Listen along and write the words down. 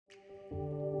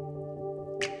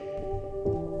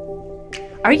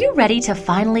Are you ready to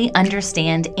finally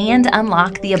understand and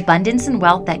unlock the abundance and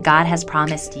wealth that God has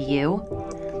promised you?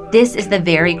 This is the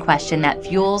very question that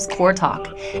fuels Core Talk,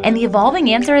 and the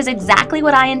evolving answer is exactly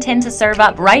what I intend to serve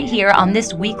up right here on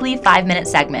this weekly 5-minute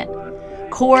segment.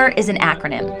 CORE is an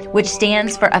acronym which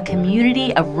stands for a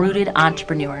community of rooted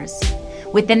entrepreneurs.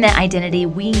 Within that identity,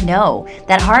 we know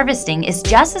that harvesting is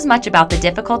just as much about the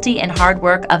difficulty and hard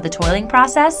work of the toiling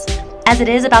process as it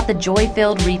is about the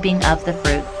joy-filled reaping of the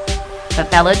fruit. But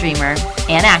fellow dreamer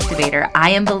and activator,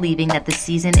 I am believing that the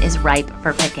season is ripe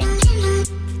for picking.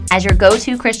 As your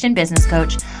go-to Christian business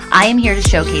coach, I am here to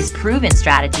showcase proven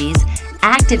strategies,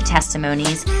 active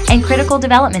testimonies, and critical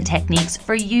development techniques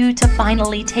for you to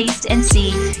finally taste and see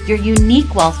your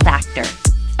unique wealth factor.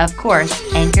 Of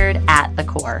course, anchored at the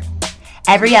core.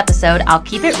 Every episode, I'll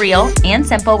keep it real and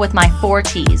simple with my 4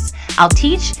 T's. I'll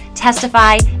teach,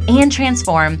 testify, and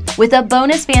transform with a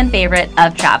bonus fan favorite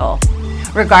of travel.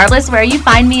 Regardless where you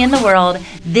find me in the world,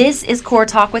 this is Core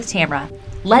Talk with Tamra.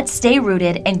 Let's stay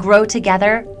rooted and grow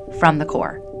together from the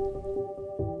core.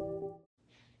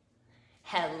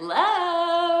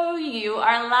 Hello, you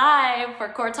are live for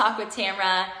Core Talk with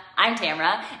Tamra. I'm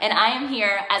Tamra, and I am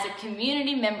here as a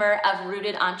community member of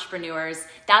Rooted Entrepreneurs.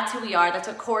 That's who we are. That's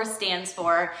what CORE stands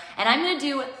for. And I'm going to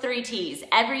do 3 T's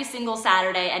every single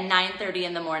Saturday at 9:30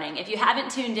 in the morning. If you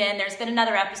haven't tuned in, there's been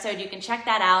another episode. You can check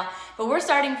that out. But we're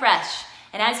starting fresh.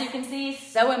 And as you can see,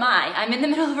 so am I. I'm in the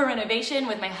middle of a renovation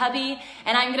with my hubby,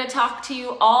 and I'm going to talk to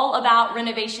you all about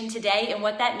renovation today and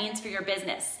what that means for your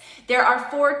business. There are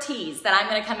 4 T's that I'm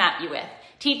going to come at you with.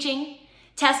 Teaching,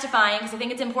 testifying, because I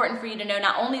think it's important for you to know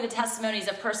not only the testimonies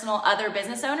of personal other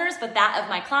business owners, but that of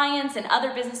my clients and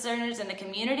other business owners in the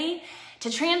community. To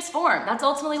transform, that's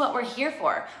ultimately what we're here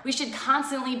for. We should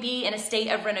constantly be in a state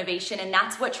of renovation, and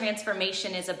that's what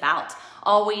transformation is about,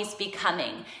 always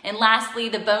becoming. And lastly,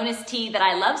 the bonus T that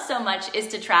I love so much is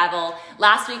to travel.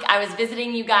 Last week, I was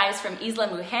visiting you guys from Isla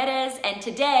Mujeres, and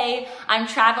today I'm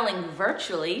traveling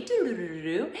virtually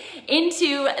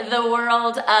into the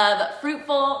world of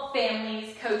Fruitful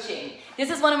Families Coaching.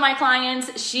 This is one of my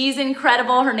clients. She's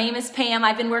incredible. Her name is Pam.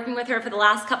 I've been working with her for the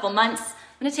last couple months.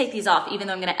 I'm going to take these off, even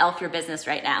though I'm going to elf your business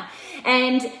right now.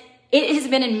 And it has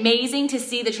been amazing to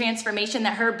see the transformation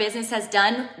that her business has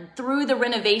done through the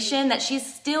renovation that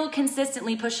she's still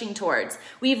consistently pushing towards.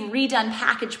 We've redone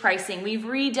package pricing. We've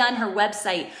redone her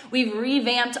website. We've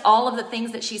revamped all of the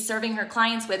things that she's serving her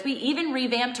clients with. We even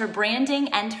revamped her branding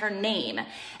and her name.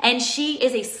 And she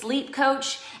is a sleep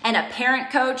coach and a parent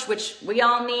coach, which we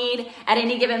all need at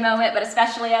any given moment, but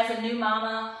especially as a new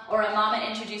mama or a mama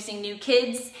introducing new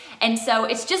kids. And so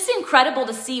it's just incredible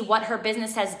to see what her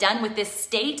business has done with this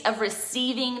state of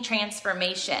receiving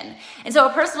transformation. And so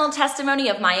a personal testimony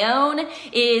of my own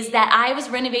is that I was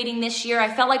renovating this year.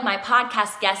 I felt like my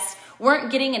podcast guests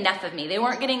weren't getting enough of me. They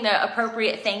weren't getting the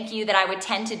appropriate thank you that I would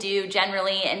tend to do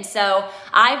generally. And so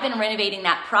I've been renovating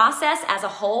that process as a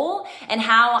whole and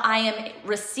how I am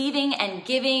receiving and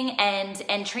giving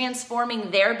and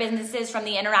transforming their businesses from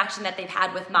the interaction that they've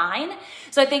had with mine.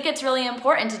 So I think it's really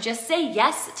important to just say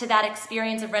yes to that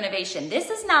experience of renovation. This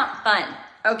is not fun.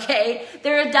 Okay,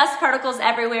 there are dust particles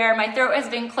everywhere. My throat has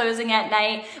been closing at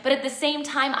night, but at the same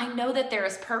time, I know that there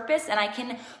is purpose and I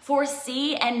can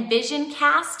foresee and vision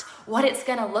cast what it's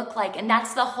gonna look like. And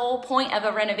that's the whole point of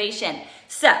a renovation.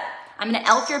 So I'm gonna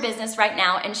elf your business right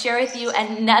now and share with you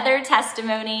another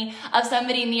testimony of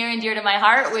somebody near and dear to my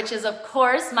heart, which is of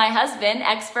course my husband,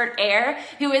 Expert Air,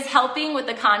 who is helping with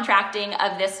the contracting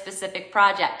of this specific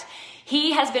project.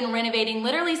 He has been renovating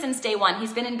literally since day one.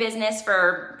 He's been in business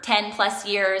for 10 plus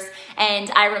years.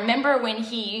 And I remember when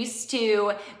he used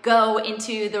to go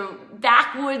into the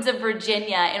backwoods of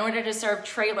Virginia in order to serve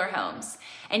trailer homes.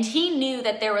 And he knew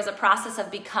that there was a process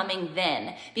of becoming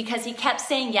then because he kept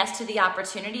saying yes to the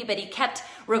opportunity, but he kept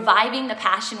reviving the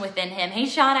passion within him. Hey,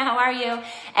 Shauna, how are you?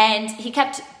 And he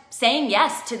kept saying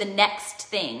yes to the next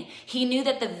thing. He knew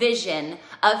that the vision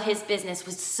of his business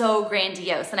was so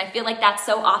grandiose. And I feel like that's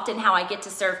so often how I get to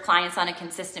serve clients on a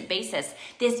consistent basis.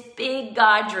 This big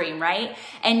God dream, right?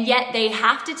 And yet they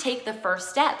have to take the first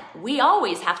step. We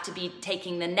always have to be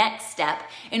taking the next step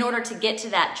in order to get to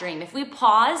that dream. If we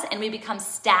pause and we become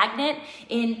stagnant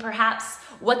in perhaps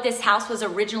what this house was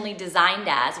originally designed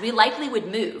as, we likely would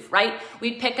move, right?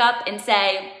 We'd pick up and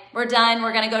say, we're done,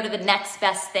 we're gonna go to the next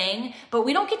best thing. But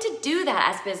we don't get to do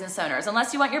that as business owners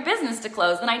unless you want your business to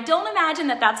close. And I don't imagine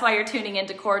that that's why you're tuning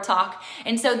into Core Talk.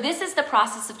 And so this is the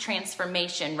process of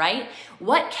transformation, right?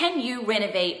 What can you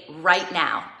renovate right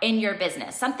now in your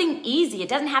business? Something easy. It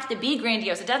doesn't have to be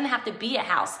grandiose. It doesn't have to be a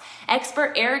house.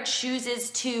 Expert Eric chooses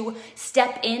to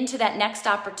step into that next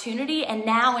opportunity. And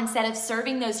now instead of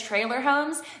serving those trailer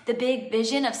homes, the big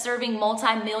vision of serving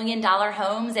multi-million-dollar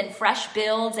homes and fresh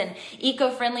builds and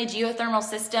eco-friendly geothermal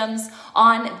systems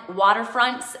on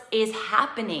waterfronts is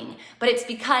happening. But it's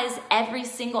because every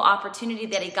single opportunity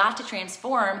that he got to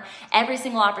transform, every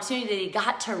single opportunity that he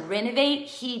got to renovate,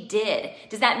 he did.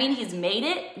 Does that mean he's made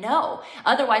it? No.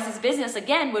 Otherwise, his business,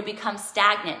 again, would become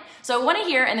stagnant. So I want to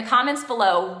hear in the comments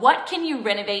below, what can you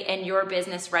renovate in your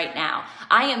business right now?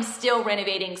 I am still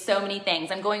renovating so many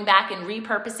things. I'm going back and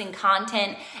repurposing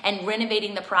content and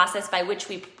renovating the process by which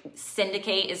we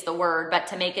syndicate is the word, but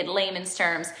to make it layman's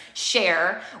terms,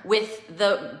 share with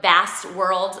the vast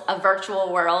world, a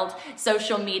virtual world,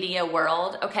 social media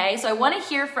world, okay? So I want to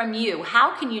hear from you.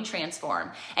 How can you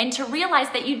transform? And to realize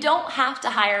that you don't have to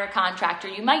hire a contractor.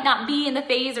 You might not be in the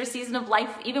phase or season of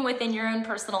life, even within your own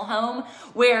personal home,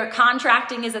 where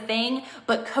contracting is a thing,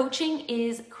 but coaching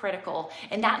is critical.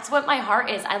 And that's what my heart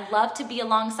is. I love to be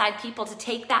alongside people to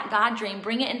take that God dream,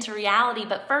 bring it into reality,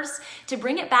 but first to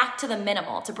bring it back to the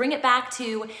minimal, to bring it back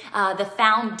to the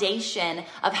foundation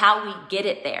of how we get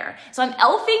it there. So I'm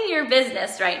elfing your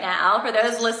business right now. For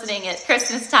those listening at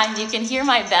Christmas time, you can hear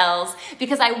my bells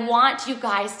because I want you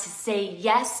guys to say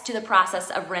yes to the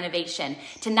process of renovation,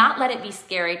 to not let it be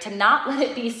scary, to not let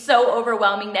it be so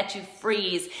overwhelming that you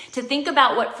freeze, to think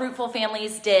about what Fruitful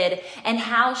Families did and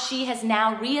how she has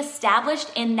now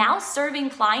reestablished and now serving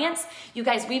clients. You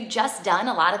guys, we've just done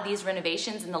a lot of these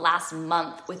renovations in the last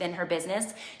month within her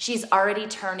business. She's already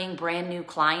turning brand new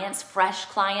clients, fresh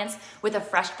clients with a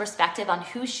fresh perspective on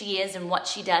who she is and what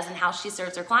she does and how she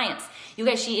serves her clients. You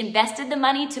guys, she invested the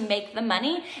money to make the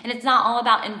money, and it's not all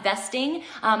about investing,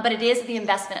 but it is the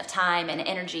investment of time and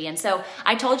energy. And so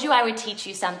I told you I would teach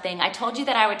you something. I told you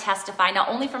that I would testify not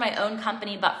only for my own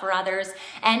company, but for others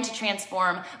and to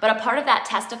transform. But a part of that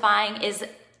testifying is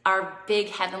our big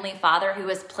Heavenly Father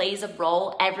who plays a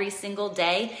role every single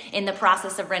day in the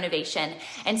process of renovation.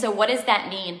 And so what does that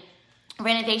mean?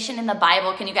 Renovation in the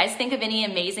Bible. Can you guys think of any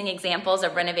amazing examples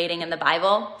of renovating in the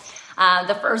Bible?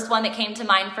 The first one that came to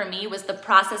mind for me was the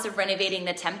process of renovating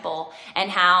the temple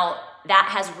and how that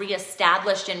has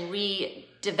reestablished and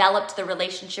redeveloped the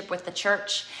relationship with the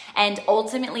church. And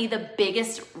ultimately, the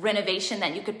biggest renovation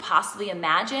that you could possibly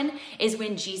imagine is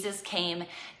when Jesus came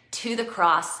to the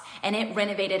cross, and it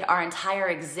renovated our entire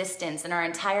existence and our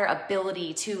entire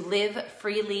ability to live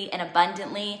freely and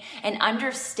abundantly and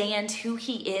understand who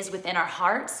he is within our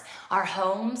hearts, our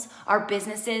homes, our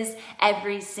businesses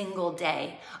every single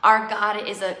day. Our God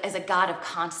is a God of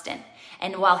constant.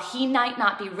 And while he might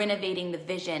not be renovating the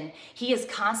vision, he is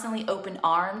constantly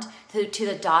open-armed to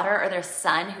the daughter or their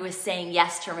son who is saying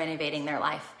yes to renovating their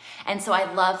life. And so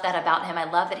I love that about him.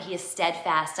 I love that he is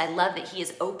steadfast. I love that he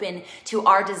is open to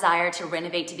our desire to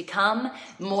renovate, to become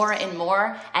more and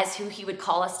more as who he would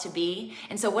call us to be.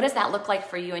 And so what does that look like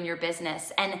for you in your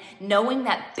business? And knowing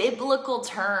that biblical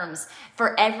terms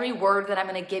for every word that I'm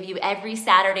going to give you every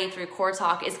Saturday through Core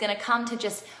Talk is going to come to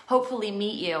just hopefully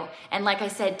meet you. And like I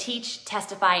said, teach,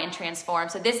 testify, and transform.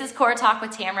 So this is Core Talk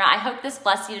with Tamra. I hope this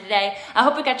blessed you today. I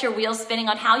hope it got your wheels spinning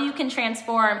on how you can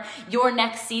transform your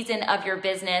next season of your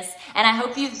business. And I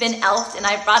hope you've been elfed, and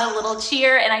I brought a little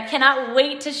cheer, and I cannot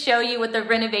wait to show you what the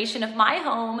renovation of my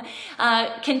home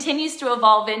continues to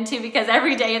evolve into, because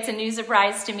every day it's a new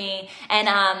surprise to me. And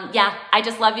yeah, I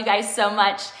just love you guys so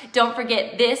much. Don't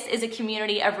forget, this is a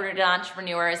community of rooted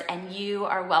entrepreneurs, and you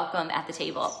are welcome at the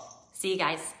table. See you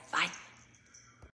guys. Bye.